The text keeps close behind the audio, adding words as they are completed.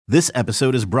This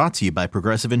episode is brought to you by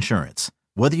Progressive Insurance.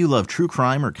 Whether you love true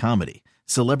crime or comedy,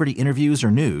 celebrity interviews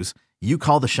or news, you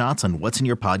call the shots on what's in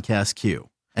your podcast queue.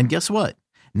 And guess what?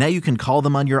 Now you can call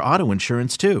them on your auto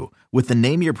insurance too with the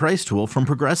Name Your Price tool from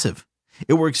Progressive.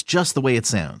 It works just the way it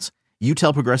sounds. You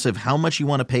tell Progressive how much you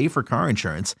want to pay for car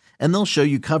insurance, and they'll show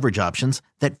you coverage options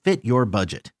that fit your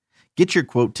budget. Get your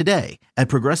quote today at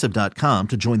Progressive.com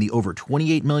to join the over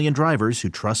 28 million drivers who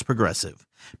trust Progressive.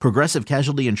 Progressive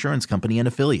Casualty Insurance Company and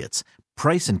Affiliates.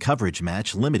 Price and coverage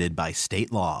match limited by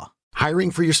state law. Hiring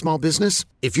for your small business?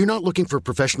 If you're not looking for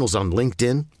professionals on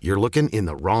LinkedIn, you're looking in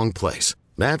the wrong place.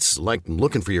 That's like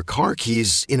looking for your car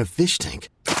keys in a fish tank.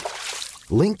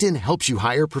 LinkedIn helps you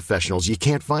hire professionals you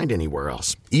can't find anywhere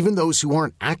else, even those who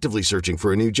aren't actively searching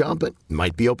for a new job but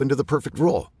might be open to the perfect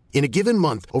role. In a given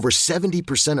month, over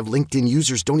 70% of LinkedIn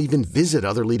users don't even visit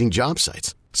other leading job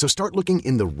sites. So start looking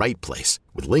in the right place.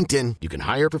 With LinkedIn, you can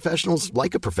hire professionals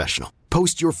like a professional.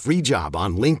 Post your free job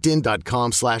on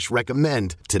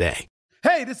linkedin.com/recommend today.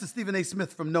 Hey, this is Stephen A.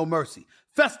 Smith from No Mercy.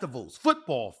 Festivals,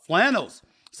 football, flannels.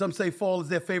 Some say fall is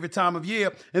their favorite time of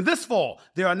year. And this fall,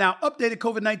 there are now updated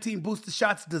COVID-19 booster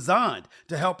shots designed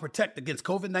to help protect against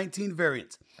COVID-19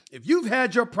 variants. If you've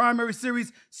had your primary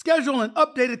series, schedule an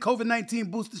updated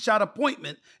COVID-19 booster shot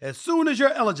appointment as soon as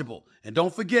you're eligible. And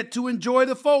don't forget to enjoy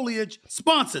the foliage,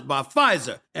 sponsored by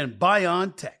Pfizer and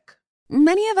BioNTech.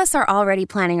 Many of us are already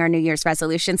planning our New Year's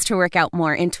resolutions to work out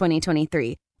more in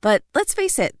 2023. But let's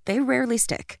face it, they rarely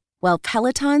stick. Well,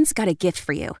 Peloton's got a gift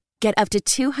for you. Get up to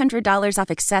 $200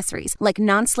 off accessories like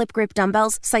non-slip grip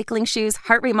dumbbells, cycling shoes,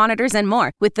 heart rate monitors, and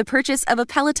more with the purchase of a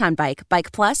Peloton bike,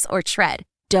 Bike Plus, or Tread.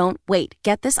 Don't wait.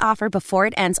 Get this offer before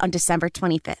it ends on December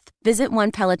 25th. Visit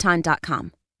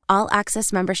onepeloton.com. All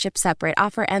access membership separate.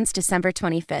 Offer ends December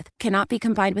 25th. Cannot be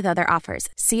combined with other offers.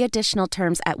 See additional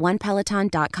terms at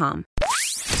onepeloton.com.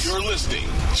 You're listening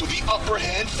to the Upper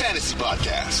Hand Fantasy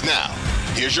Podcast. Now,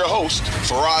 here's your host,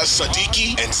 Faraz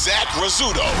Siddiqui and Zach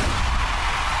Rizzuto.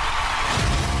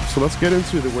 So let's get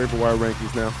into the waiver wire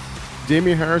rankings now.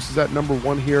 Damian Harris is at number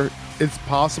 1 here. It's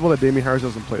possible that Damian Harris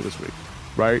doesn't play this week,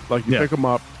 right? Like you pick him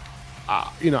up.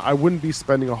 I wouldn't be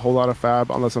spending a whole lot of fab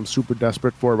unless I'm super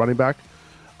desperate for a running back.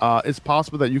 It's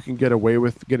possible that you can get away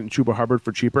with getting Chuba Hubbard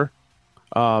for cheaper.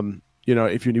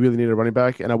 If you really need a running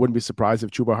back, and I wouldn't be surprised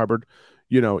if Chuba Hubbard,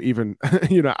 even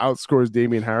outscores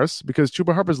Damian Harris because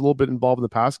Chuba Hubbard is a little bit involved in the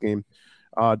pass game.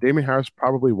 Damian Harris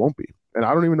probably won't be. And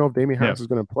I don't even know if Damian Harris is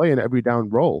going to play in every down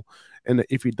role, and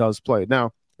if he does play.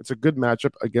 Now, it's a good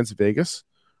matchup against Vegas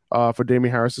for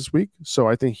Damian Harris this week, so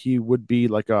I think he would be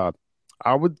like I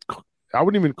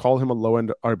wouldn't even call him a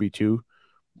low-end RB2.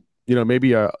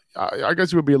 Maybe I guess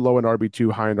he would be a low-end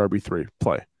RB2, high-end RB3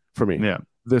 play for me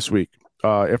this week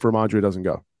if Ramondre doesn't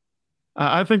go.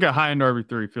 I think a high-end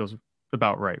RB3 feels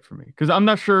about right for me because I'm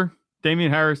not sure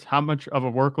Damian Harris, how much of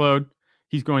a workload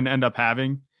he's going to end up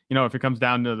having. If it comes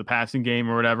down to the passing game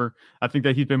or whatever, I think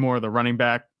that he's been more of the running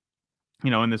back,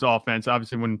 in this offense.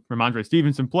 Obviously, when Ramondre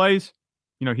Stevenson plays,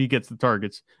 he gets the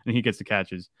targets and he gets the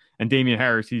catches. And Damian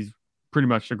Harris, he's pretty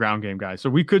much the ground game guy. So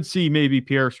we could see maybe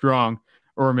Pierre Strong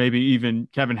or maybe even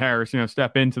Kevin Harris,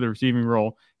 step into the receiving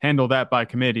role, handle that by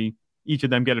committee, each of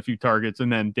them get a few targets, and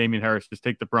then Damian Harris just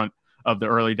take the brunt of the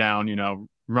early down,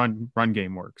 run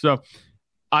game work. So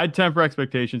I'd temper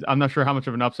expectations. I'm not sure how much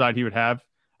of an upside he would have.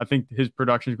 I think his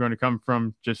production is going to come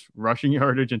from just rushing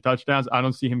yardage and touchdowns. I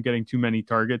don't see him getting too many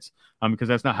targets because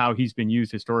that's not how he's been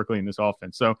used historically in this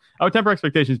offense. So I would temper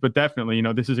expectations, but definitely,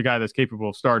 this is a guy that's capable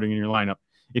of starting in your lineup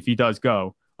if he does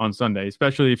go on Sunday,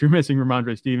 especially if you're missing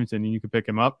Ramondre Stevenson and you can pick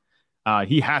him up.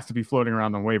 He has to be floating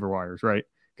around on waiver wires, right?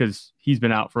 Because he's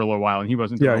been out for a little while and he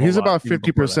wasn't. Yeah, he's about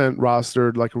 50%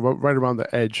 rostered, like right around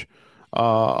the edge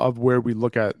of where we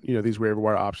look at these waiver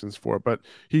wire options for, but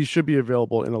he should be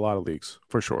available in a lot of leagues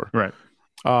for sure. Right.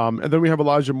 And then we have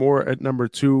Elijah Moore at number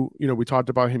 2. We talked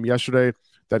about him yesterday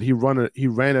that he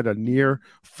ran at a near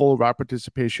full route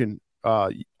participation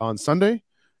on Sunday,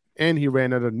 and he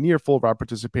ran at a near full route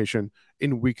participation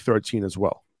in week 13 as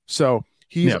well. So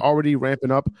he's already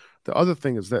ramping up. The other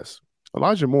thing is this: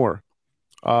 Elijah Moore,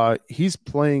 he's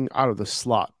playing out of the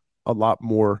slot a lot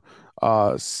more.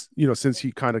 Since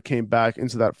he kind of came back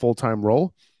into that full-time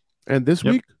role. And this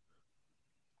week,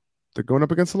 they're going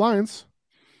up against the Lions.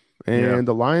 And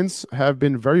the Lions have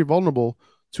been very vulnerable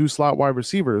to slot wide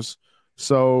receivers.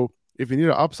 So if you need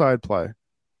an upside play,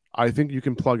 I think you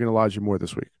can plug in Elijah Moore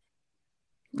this week.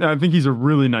 I think he's a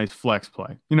really nice flex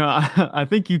play. I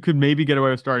think you could maybe get away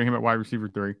with starting him at wide receiver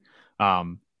 3.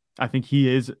 I think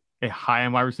he is a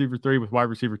high-end wide receiver 3 with wide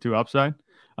receiver 2 upside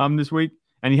this week.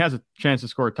 And he has a chance to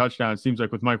score a touchdown, it seems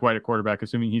like, with Mike White at quarterback,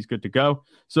 assuming he's good to go.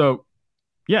 So,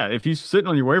 Yeah, if he's sitting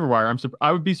on your waiver wire,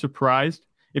 I would be surprised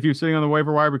if he was sitting on the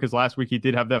waiver wire, because last week he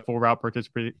did have that full route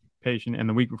participation, and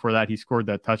the week before that he scored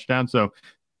that touchdown. So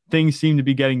things seem to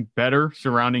be getting better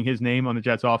surrounding his name on the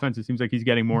Jets offense. It seems like he's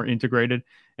getting more integrated,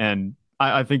 and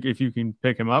I think if you can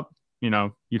pick him up,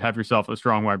 you'd have yourself a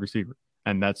strong wide receiver,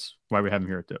 and that's why we have him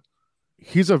here too.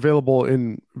 He's available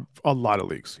in a lot of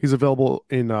leagues. He's available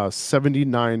in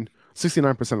 69%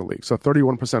 of leagues, so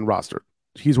 31% rostered.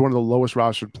 He's one of the lowest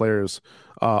rostered players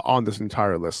on this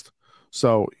entire list.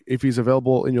 So if he's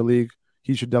available in your league,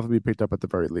 he should definitely be picked up at the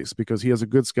very least, because he has a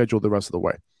good schedule the rest of the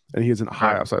way, and he is a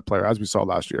high upside player, as we saw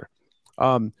last year.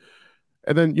 And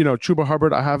then, Chuba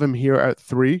Hubbard, I have him here at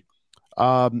 3.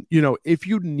 If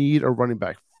you need a running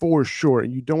back for sure,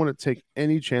 and you don't want to take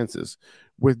any chances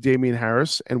with Damien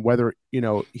Harris and whether,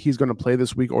 he's going to play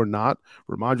this week or not,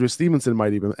 Ramondre Stevenson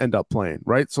might even end up playing,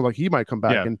 right? So he might come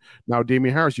back and now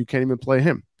Damien Harris, you can't even play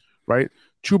him, right?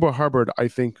 Chuba Hubbard, I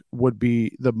think, would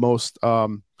be the most,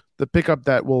 the pickup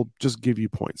that will just give you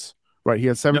points, right? He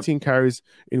had 17 carries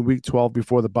in week 12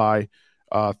 before the bye,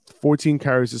 14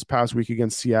 carries this past week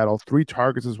against Seattle, 3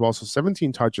 targets as well. So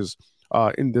 17 touches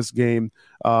in this game,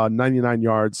 99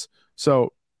 yards.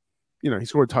 So, he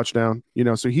scored a touchdown,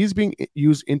 so he's being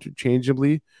used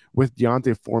interchangeably with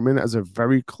D'Onta Foreman as a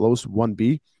very close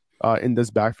 1B in this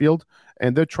backfield.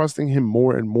 And they're trusting him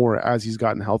more and more as he's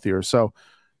gotten healthier. So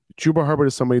Chuba Hubbard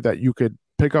is somebody that you could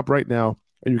pick up right now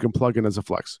and you can plug in as a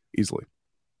flex easily.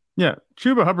 Yeah,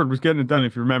 Chuba Hubbard was getting it done,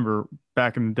 if you remember,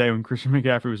 back in the day when Christian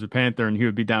McCaffrey was a Panther and he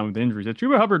would be down with injuries.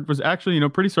 Chuba Hubbard was actually,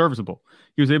 pretty serviceable.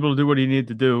 He was able to do what he needed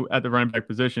to do at the running back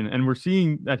position. And we're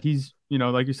seeing that he's,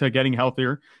 like you said, getting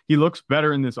healthier. He looks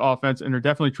better in this offense, and they're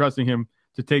definitely trusting him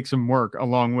to take some work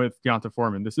along with D'Onta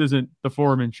Foreman. This isn't the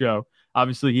Foreman show.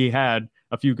 Obviously, he had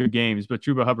a few good games, but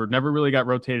Chuba Hubbard never really got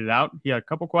rotated out. He had a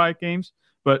couple quiet games,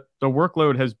 but the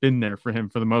workload has been there for him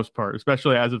for the most part,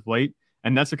 especially as of late.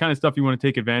 And that's the kind of stuff you want to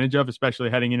take advantage of, especially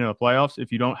heading into the playoffs.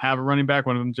 If you don't have a running back,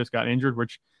 one of them just got injured,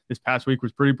 which this past week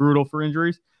was pretty brutal for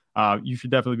injuries, you should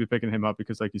definitely be picking him up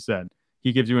because, like you said,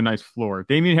 he gives you a nice floor.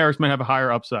 Damien Harris might have a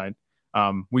higher upside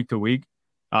week to week.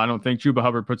 I don't think Chuba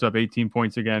Hubbard puts up 18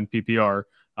 points again, PPR.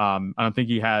 I don't think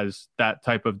he has that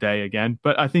type of day again,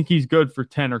 but I think he's good for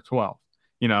 10 or 12,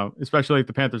 especially if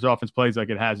the Panthers offense plays like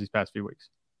it has these past few weeks.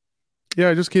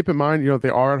 Yeah, just keep in mind, they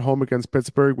are at home against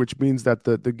Pittsburgh, which means that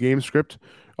the game script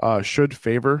should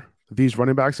favor these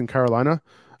running backs in Carolina.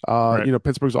 Right.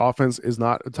 Pittsburgh's offense is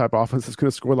not a type of offense that's going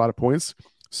to score a lot of points.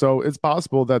 So it's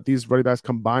possible that these running backs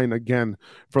combine again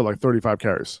for like 35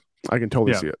 carries. I can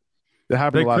totally see it. It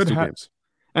happened the last 2 games.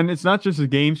 And it's not just a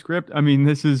game script. I mean,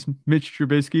 this is Mitch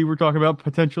Trubisky we're talking about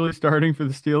potentially starting for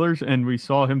the Steelers, and we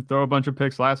saw him throw a bunch of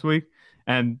picks last week,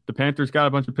 and the Panthers got a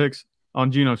bunch of picks on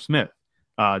Geno Smith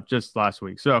just last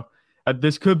week. So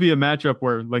this could be a matchup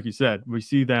where, like you said, we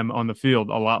see them on the field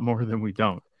a lot more than we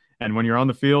don't. And when you're on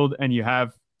the field and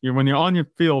when you're on your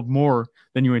field more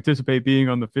than you anticipate being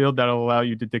on the field, that'll allow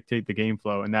you to dictate the game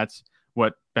flow, and that's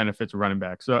what benefits a running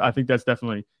back. So I think that's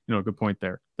definitely a good point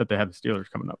there that they have the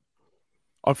Steelers coming up.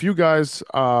 A few guys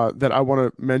that I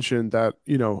want to mention that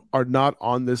are not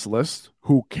on this list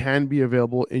who can be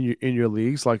available in your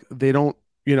leagues. Like they don't.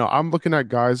 I'm looking at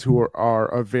guys who are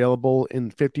available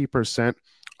in 50%,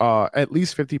 at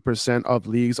least 50% of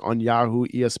leagues on Yahoo,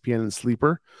 ESPN, and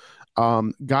Sleeper.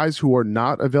 Guys who are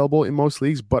not available in most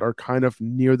leagues but are kind of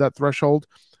near that threshold.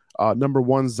 Number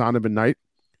 1, Zonovan Knight.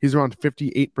 He's around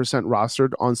 58%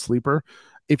 rostered on Sleeper.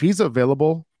 If he's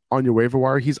available on your waiver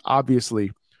wire, he's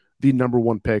obviously the number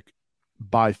 1 pick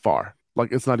by far.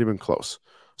 Like it's not even close.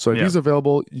 So if he's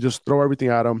available, you just throw everything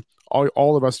at him.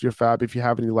 All the rest of your fab, if you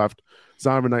have any left,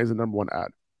 Zonovan Knight is the number 1 ad.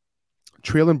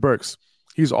 Treylon Burks,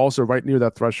 he's also right near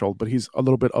that threshold, but he's a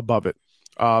little bit above it.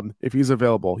 If he's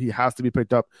available, he has to be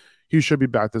picked up. He should be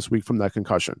back this week from that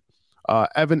concussion.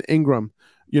 Evan Ingram,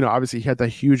 obviously he had that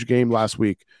huge game last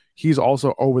week. He's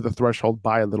also over the threshold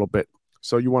by a little bit,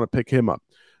 so you want to pick him up.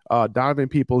 Donovan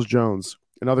Peoples-Jones,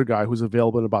 another guy who's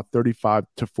available in about 35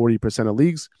 to 40% of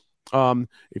leagues.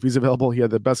 If he's available, he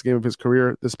had the best game of his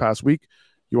career this past week.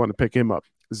 You want to pick him up.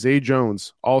 Zay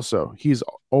Jones, also, he's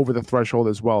over the threshold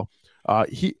as well.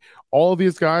 All of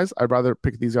these guys, I'd rather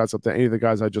pick these guys up than any of the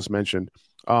guys I just mentioned.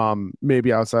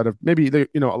 Maybe outside of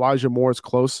Elijah Moore is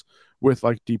close with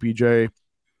like DPJ.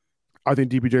 I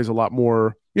think DPJ is a lot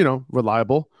more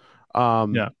reliable.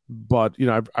 But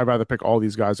I'd rather pick all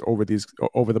these guys over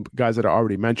the guys that I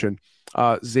already mentioned.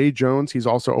 Zay Jones, he's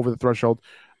also over the threshold,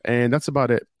 and that's about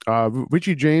it.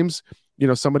 Richie James,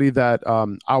 somebody that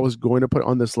I was going to put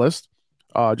on this list,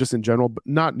 just in general, but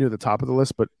not near the top of the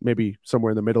list, but maybe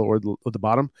somewhere in the middle or the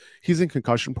bottom. He's in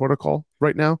concussion protocol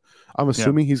right now. I'm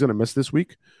assuming he's going to miss this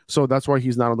week. So that's why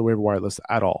he's not on the waiver wire list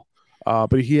at all.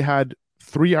 But he had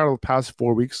 3 out of the past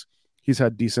 4 weeks. He's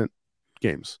had decent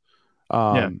games.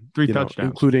 3 touchdowns.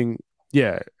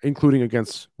 Including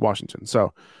against Washington.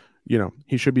 So,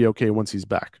 he should be okay once he's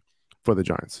back for the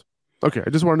Giants. Okay,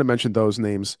 I just wanted to mention those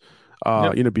names,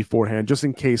 beforehand, just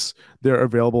in case they're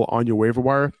available on your waiver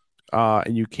wire,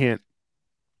 and you can't,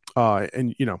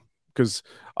 because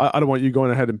I don't want you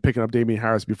going ahead and picking up Damien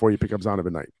Harris before you pick up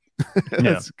Zonovan Knight.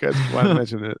 That's why I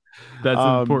mentioned it. That's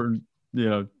an important,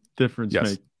 difference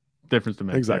to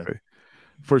make. Exactly,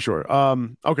 for sure.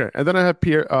 Okay, and then I have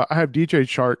DJ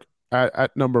Chark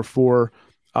at number 4.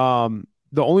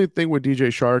 The only thing with DJ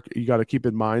Chark you got to keep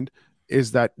in mind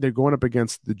is that they're going up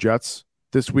against the Jets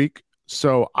this week.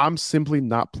 So I'm simply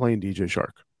not playing DJ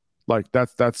Chark. Like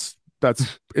that's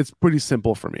it's pretty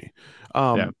simple for me.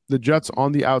 The Jets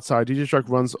on the outside, DJ Chark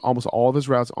runs almost all of his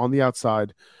routes on the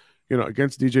outside,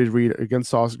 against DJ Reed, against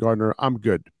Sauce Gardner. I'm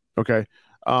good. Okay.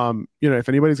 If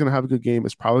anybody's going to have a good game,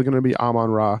 it's probably going to be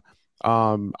Amon-Ra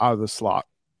out of the slot,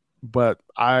 but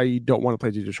I don't want to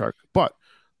play DJ Chark. But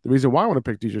the reason why I want to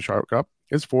pick DJ Chark up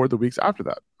is for the weeks after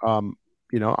that.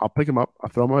 I'll pick him up. I'll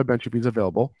throw him on my bench if he's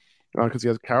available, because he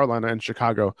has Carolina and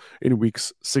Chicago in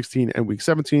weeks 16 and week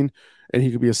 17, and he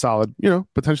could be a solid,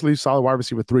 potentially solid wide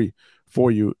receiver 3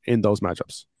 for you in those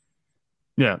matchups.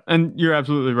 Yeah, and you're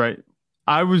absolutely right.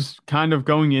 I was kind of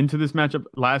going into this matchup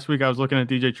last week. I was looking at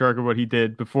DJ Chark and what he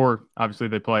did before, obviously,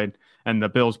 they played, and the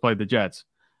Bills played the Jets.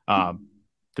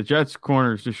 The Jets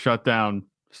corners just shut down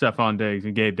Stephon Diggs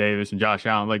and Gabe Davis and Josh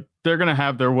Allen. Like, they're going to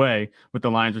have their way with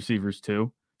the Lions receivers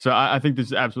too. So I think this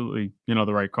is absolutely,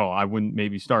 the right call. I wouldn't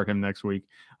maybe start him next week,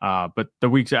 but the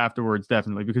weeks afterwards,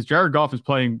 definitely, because Jared Goff is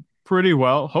playing pretty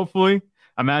well. Hopefully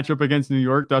a matchup against New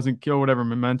York doesn't kill whatever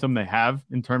momentum they have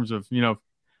in terms of,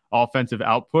 offensive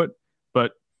output.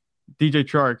 But DJ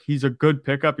Chark, he's a good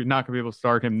pickup. You're not going to be able to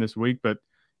start him this week, but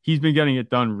he's been getting it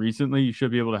done recently. You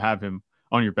should be able to have him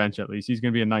on your bench at least. He's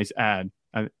going to be a nice add.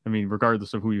 I mean,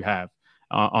 regardless of who you have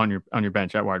on your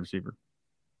bench at wide receiver.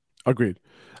 Agreed.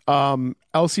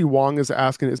 LC Wong is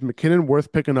asking, is McKinnon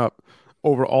worth picking up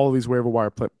over all of these waiver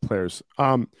wire players?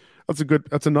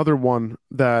 That's another one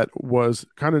that was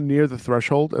kind of near the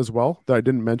threshold as well that I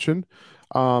didn't mention.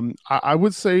 I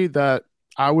would say that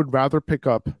I would rather pick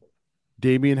up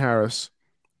Damian Harris,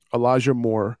 Elijah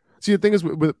Moore. See, the thing is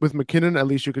with McKinnon, at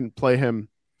least you can play him,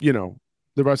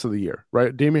 the rest of the year,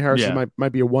 right? Damian Harris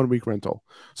might be a 1-week rental.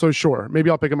 So sure, maybe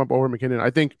I'll pick him up over McKinnon.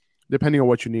 I think depending on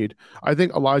what you need, I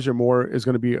think Elijah Moore is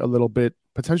going to be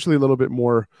potentially a little bit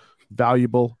more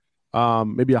valuable,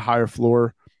 maybe a higher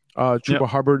floor. Chuba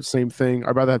Hubbard, same thing.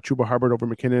 I'd rather have Chuba Hubbard over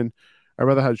McKinnon. I'd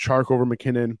rather have Chark over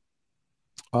McKinnon.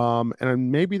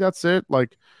 And maybe that's it.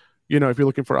 Like, if you're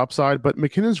looking for upside, but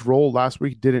McKinnon's role last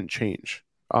week didn't change.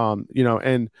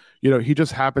 He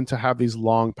just happened to have these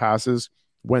long passes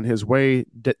went his way.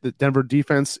 The Denver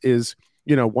defense is,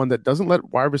 one that doesn't let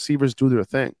wide receivers do their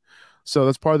thing. So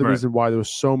that's part of the reason why there was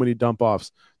so many dump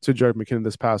offs to Jerick McKinnon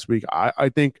this past week. I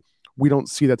think we don't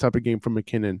see that type of game from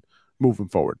McKinnon moving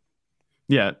forward.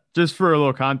 Yeah, just for a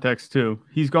little context too,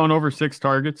 he's gone over 6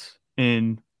 targets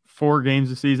in 4 games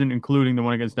this season, including the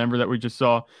one against Denver that we just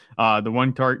saw. The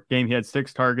one game he had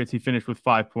 6 targets, he finished with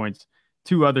 5 points.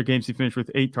 2 other games he finished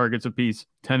with 8 targets apiece,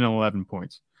 10 and 11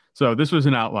 points. So this was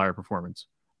an outlier performance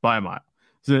by a mile.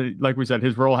 So like we said,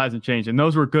 his role hasn't changed, and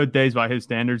those were good days by his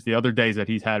standards. The other days that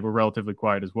he's had were relatively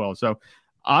quiet as well. So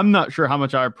I'm not sure how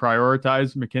much I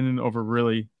prioritize McKinnon over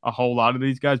really a whole lot of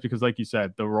these guys, because like you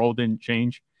said, the role didn't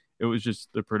change. It was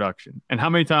just the production. And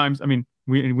how many times, I mean,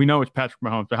 we know it's Patrick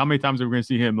Mahomes, but how many times are we going to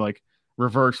see him like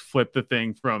reverse flip the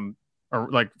thing from, or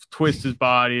like twist his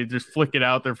body, just flick it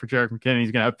out there for Jerick McKinnon?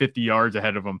 He's going to have 50 yards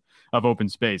ahead of him of open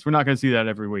space. We're not going to see that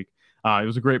every week. It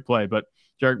was a great play, but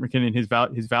Jerick McKinnon,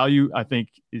 his value, I think,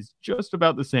 is just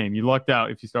about the same. You lucked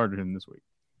out if you started him this week.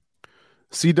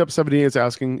 CW78 is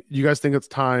asking, you guys think it's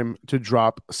time to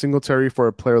drop Singletary for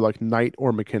a player like Knight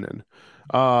or McKinnon?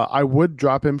 I would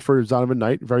drop him for Zonovan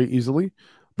Knight very easily,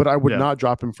 but I would not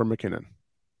drop him for McKinnon.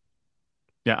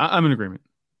 Yeah, I'm in agreement.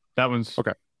 That one's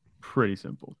pretty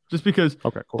simple. Just because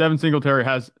Devin Singletary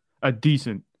has a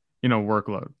decent,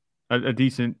 workload, a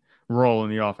decent role in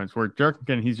the offense, where Jerick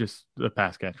McKinnon, he's just a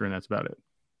pass catcher, and that's about it.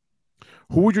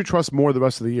 Who would you trust more the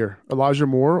rest of the year, Elijah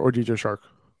Moore or DJ Chark?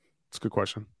 It's a good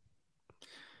question.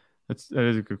 That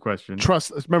is a good question.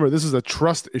 Trust. Remember, this is a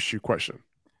trust issue question.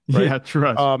 Right? Yeah,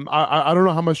 trust. I don't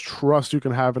know how much trust you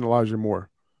can have in Elijah Moore.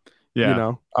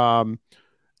 Yeah.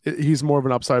 He's more of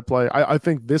an upside play. I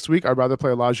think this week I'd rather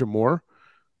play Elijah Moore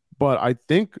But I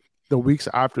think the weeks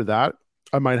after that,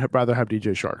 I might rather have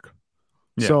DJ Chark.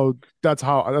 Yeah. So that's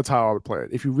how I would play it.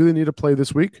 If you really need to play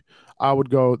this week, I would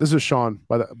go. This is Sean,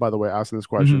 by the way, asking this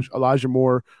question. Mm-hmm. Elijah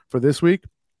Moore for this week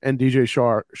and DJ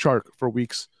Chark for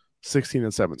weeks 16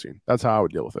 and 17. That's how I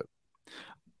would deal with it.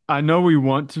 I know we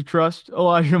want to trust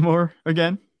Elijah Moore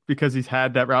again because he's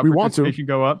had that route participation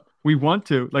go up. We want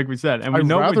to, like we said, and we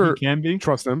know what he can be.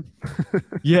 Trust him.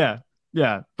 Yeah.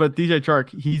 But DJ Chark,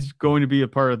 he's going to be a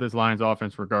part of this Lions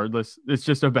offense regardless. It's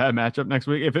just a bad matchup next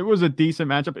week. If it was a decent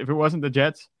matchup, if it wasn't the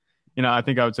Jets, I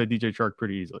think I would say DJ Chark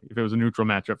pretty easily. If it was a neutral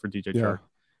matchup for DJ Chark,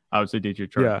 I would say DJ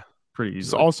Chark pretty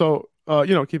easily. Also,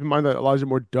 keep in mind that Elijah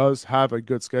Moore does have a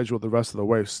good schedule the rest of the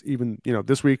way. Even,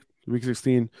 this week, week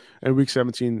 16 and week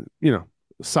 17,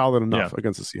 solid enough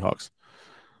against the Seahawks.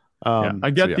 I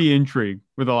get the intrigue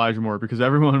with Elijah Moore because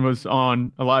everyone was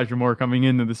on Elijah Moore coming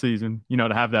into the season, to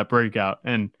have that breakout.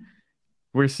 And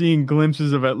we're seeing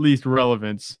glimpses of at least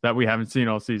relevance that we haven't seen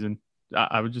all season.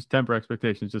 I would just temper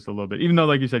expectations just a little bit, even though,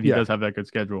 like you said, he does have that good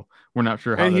schedule. We're not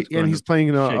sure how and he's playing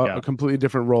in a completely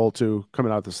different role too,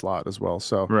 coming out the slot as well.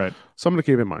 So, something to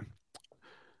keep in mind.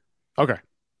 Okay.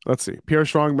 Let's see. Pierre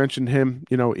Strong mentioned him.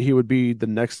 He would be the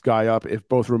next guy up if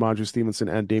both Rhamondre Stevenson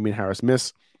and Damien Harris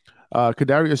miss.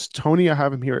 Kadarius Toney, I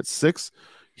have him here at 6.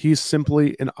 He's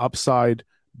simply an upside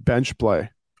bench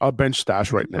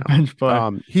stash right now. Bench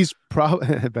play. He's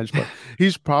probably bench play.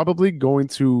 He's probably going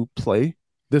to play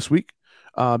this week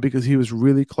because he was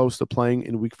really close to playing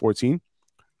in week 14.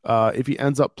 If he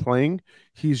ends up playing,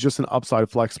 he's just an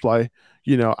upside flex play.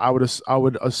 I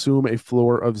would assume a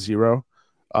floor of 0.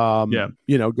 As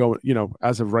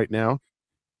of right now.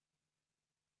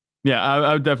 Yeah,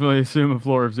 I would definitely assume a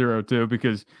floor of 0 too,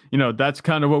 because that's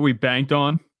kind of what we banked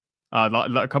on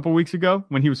a couple weeks ago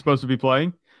when he was supposed to be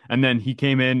playing, and then he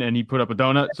came in and he put up a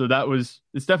donut. So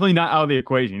it's definitely not out of the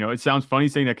equation. It sounds funny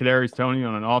saying that Kadarius Toney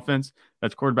on an offense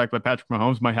that's quarterbacked by Patrick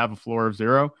Mahomes might have a floor of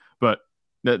 0, but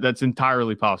that's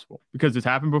entirely possible because it's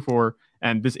happened before,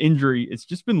 and this injury it's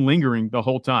just been lingering the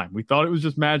whole time. We thought it was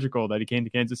just magical that he came to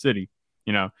Kansas City,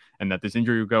 and that this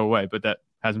injury would go away, but that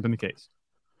hasn't been the case.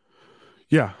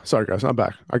 Yeah, sorry guys, I'm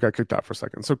back. I got kicked out for a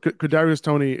second. So Kadarius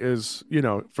Toney is,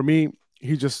 for me,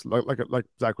 he just like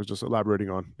Zach was just elaborating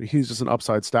on. He's just an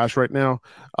upside stash right now.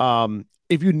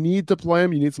 If you need to play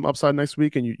him, you need some upside next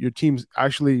week, and your team's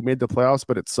actually made the playoffs,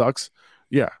 but it sucks.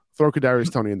 Yeah, throw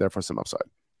Kadarius Toney in there for some upside.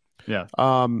 Yeah.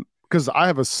 Because I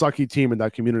have a sucky team in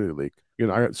that community league. I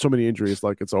got so many injuries,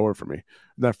 like it's over for me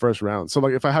in that first round. So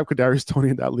like if I have Kadarius Toney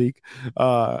in that league,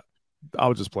 I'll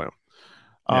just play him.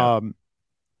 Yeah.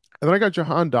 And then I got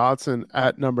Jahan Dotson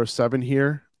at number 7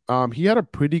 here. He had a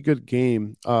pretty good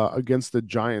game against the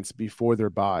Giants before their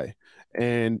bye.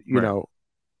 And,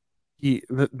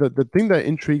 the thing that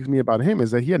intrigues me about him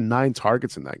is that he had 9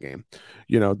 targets in that game.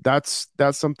 That's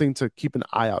something to keep an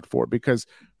eye out for because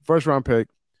first round pick,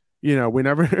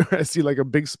 whenever I see like a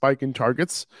big spike in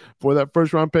targets for that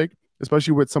first round pick,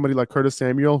 especially with somebody like Curtis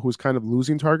Samuel, who's kind of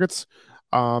losing targets,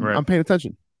 I'm paying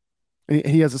attention. And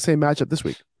he has the same matchup this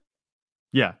week.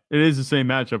 Yeah, it is the same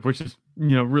matchup, which is,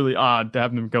 really odd to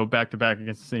have them go back-to-back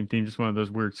against the same team. Just one of those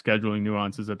weird scheduling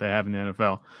nuances that they have in the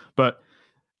NFL. But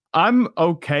I'm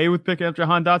okay with picking up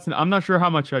Jahan Dotson. I'm not sure how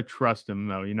much I trust him,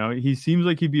 though. He seems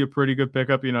like he'd be a pretty good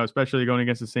pickup, especially going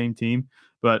against the same team.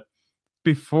 But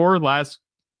before the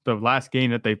last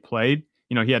game that they played,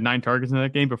 he had 9 targets in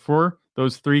that game. Before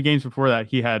those 3 games before that,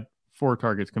 he had 4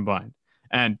 targets combined.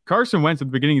 And Carson Wentz at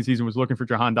the beginning of the season was looking for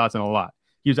Jahan Dotson a lot.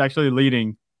 He was actually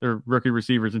leading their rookie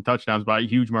receivers in touchdowns by a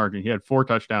huge margin. He had 4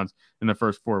 touchdowns in the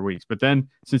first 4 weeks. But then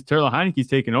since Taylor Heineke's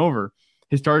taken over,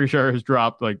 his target share has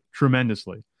dropped like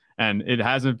tremendously. And it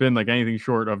hasn't been like anything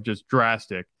short of just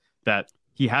drastic that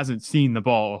he hasn't seen the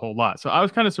ball a whole lot. So I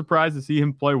was kind of surprised to see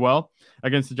him play well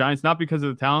against the Giants, not because of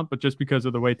the talent, but just because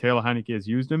of the way Taylor Heineke has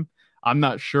used him. I'm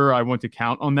not sure I want to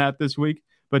count on that this week,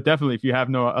 but definitely if you have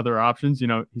no other options,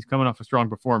 he's coming off a strong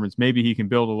performance. Maybe he can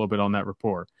build a little bit on that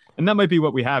rapport. And that might be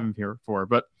what we have him here for.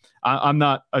 But I'm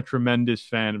not a tremendous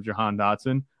fan of Jahan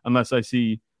Dotson unless I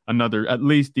see another at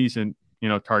least decent,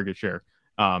 target share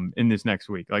in this next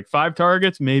week. Like 5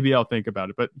 targets, maybe I'll think about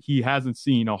it. But he hasn't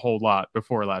seen a whole lot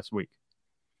before last week.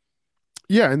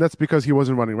 Yeah, and that's because he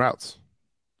wasn't running routes.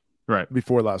 Right.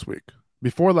 Before last week.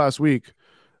 Before last week,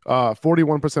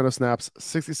 41% of snaps,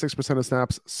 66% of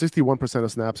snaps, 61%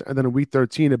 of snaps, and then in week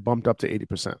 13, it bumped up to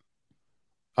 80%.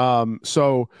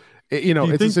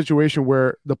 It's a situation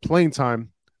where the playing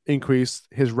time increased,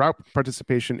 his route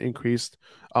participation increased,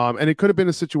 and it could have been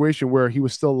a situation where he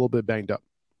was still a little bit banged up,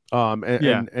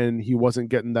 and he wasn't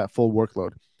getting that full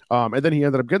workload. And then he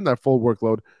ended up getting that full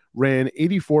workload, ran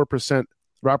 84%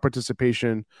 route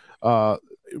participation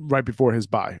right before his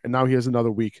bye, and now he has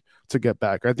another week to get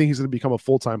back. I think he's going to become a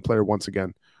full-time player once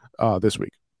again this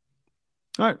week.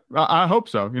 All right, I hope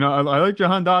so. I like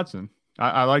Jahan Dotson.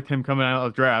 I liked him coming out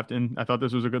of the draft, and I thought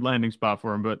this was a good landing spot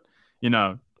for him. But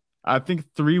I think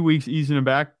 3 weeks easing him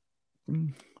back,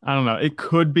 I don't know. It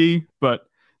could be, but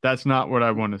that's not what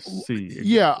I want to see.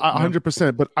 Yeah,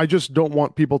 100%. But I just don't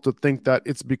want people to think that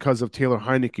it's because of Taylor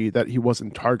Heinicke that he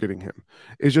wasn't targeting him.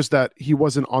 It's just that he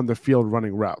wasn't on the field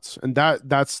running routes. And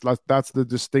that's the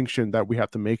distinction that we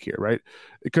have to make here, right?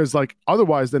 Because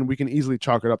otherwise, then we can easily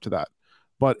chalk it up to that.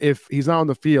 But if he's not on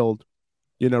the field,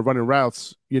 running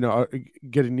routes,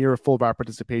 getting near a full VAR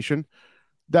participation,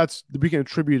 we can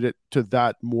attribute it to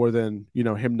that more than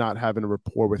him not having a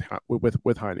rapport with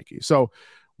Heinicke. So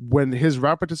when his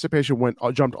route participation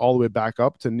jumped all the way back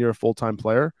up to near a full-time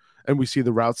player, and we see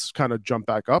the routes kind of jump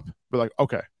back up, we're like,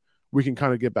 okay, we can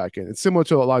kind of get back in. It's similar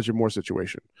to the Elijah Moore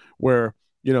situation where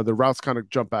the routes kind of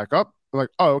jump back up. We're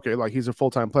like, oh, okay, he's a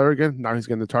full-time player again. Now he's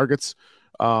getting the targets,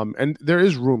 and there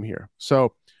is room here.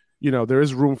 So there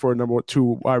is room for a number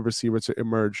 2 wide receiver to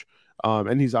emerge,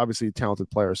 and he's obviously a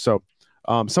talented player. So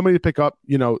somebody to pick up,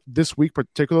 this week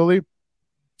particularly,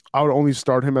 I would only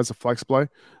start him as a flex play,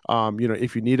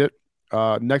 if you need it.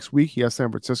 Next week, he has San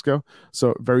Francisco,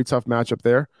 so very tough matchup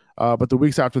there. But the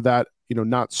weeks after that,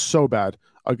 not so bad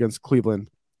against Cleveland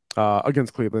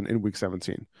in Week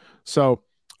 17. So,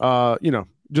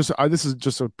 this is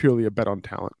just purely a bet on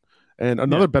talent. And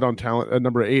another bet on talent at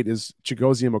number 8 is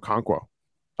Chigozie Okonkwo.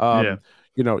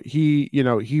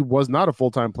 He was not a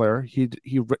full-time player.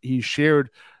 He shared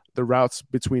the routes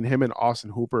between him and Austin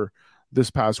Hooper this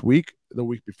past week, the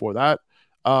week before that.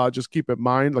 Just keep in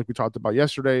mind, like we talked about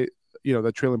yesterday,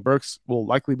 that Treylon Burks will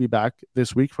likely be back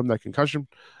this week from that concussion.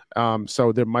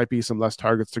 So there might be some less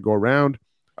targets to go around.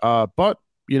 But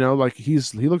he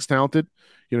looks talented.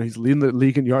 He's leading the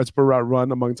league in yards per route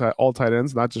run among all tight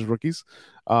ends, not just rookies.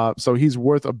 So he's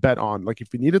worth a bet on.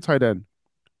 If you need a tight end,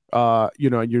 and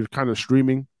you're kind of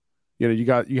streaming, you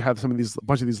have a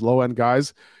bunch of these low end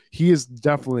guys. He is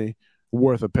definitely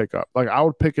worth a pickup. I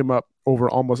would pick him up over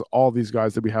almost all these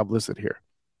guys that we have listed here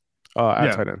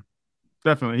at tight end.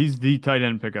 Definitely. He's the tight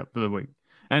end pickup for the week.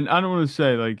 And I don't want to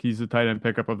say he's the tight end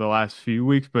pickup of the last few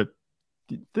weeks, but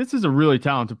this is a really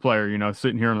talented player,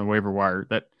 sitting here on the waiver wire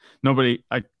that nobody,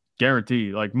 I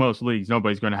guarantee, most leagues,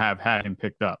 nobody's going to have had him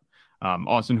picked up.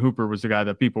 Austin Hooper was the guy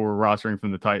that people were rostering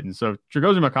from the Titans. So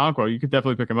Chigozie Okonkwo, you could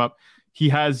definitely pick him up. He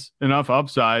has enough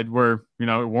upside where,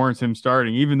 it warrants him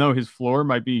starting, even though his floor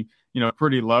might be,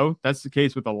 pretty low. That's the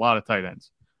case with a lot of tight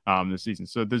ends this season.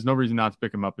 So there's no reason not to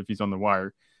pick him up if he's on the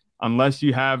wire, unless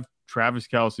you have Travis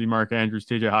Kelce, Mark Andrews,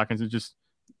 TJ Hawkinson. Just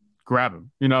grab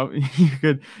him.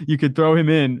 You could throw him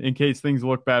in case things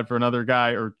look bad for another guy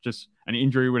or just an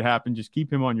injury would happen. Just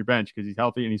keep him on your bench because he's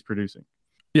healthy and he's producing.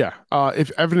 Yeah.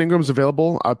 If Evan Ingram's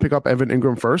available, I'll pick up Evan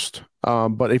Ingram first.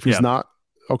 But if he's not,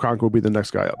 Okonkwo will be the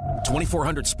next guy up.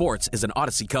 2400 Sports is an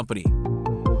Odyssey company.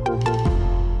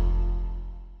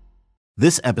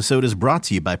 This episode is brought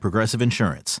to you by Progressive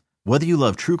Insurance. Whether you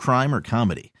love true crime or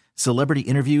comedy, celebrity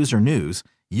interviews or news,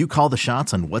 you call the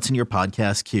shots on what's in your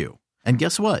podcast queue. And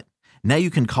guess what? Now you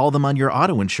can call them on your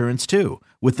auto insurance too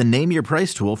with the Name Your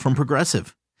Price tool from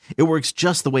Progressive. It works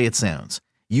just the way it sounds.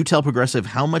 You tell Progressive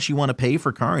how much you want to pay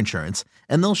for car insurance,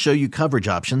 and they'll show you coverage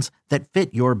options that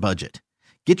fit your budget.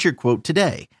 Get your quote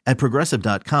today at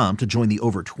Progressive.com to join the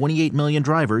over 28 million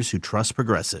drivers who trust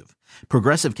Progressive.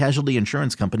 Progressive Casualty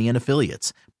Insurance Company and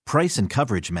Affiliates. Price and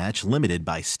coverage match limited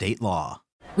by state law.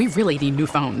 We really need new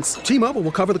phones. T-Mobile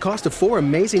will cover the cost of 4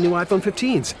 amazing new iPhone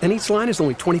 15s, and each line is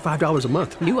only $25 a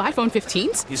month. New iPhone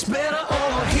 15s? It's better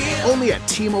over here. Only at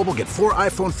T-Mobile, get 4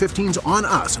 iPhone 15s on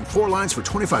us and 4 lines for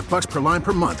 $25 per line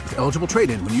per month with eligible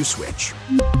trade-in when you switch.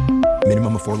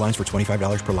 Minimum of 4 lines for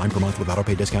 $25 per line per month with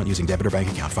autopay discount using debit or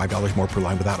bank account. $5 more per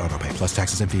line without autopay, plus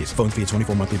taxes and fees. Phone fee at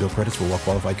 24 monthly bill credits for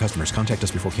well-qualified customers. Contact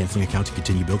us before canceling account to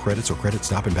continue bill credits or credit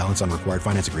stop and balance on required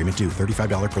finance agreement due.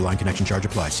 $35 per line connection charge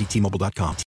applies. See T-Mobile.com.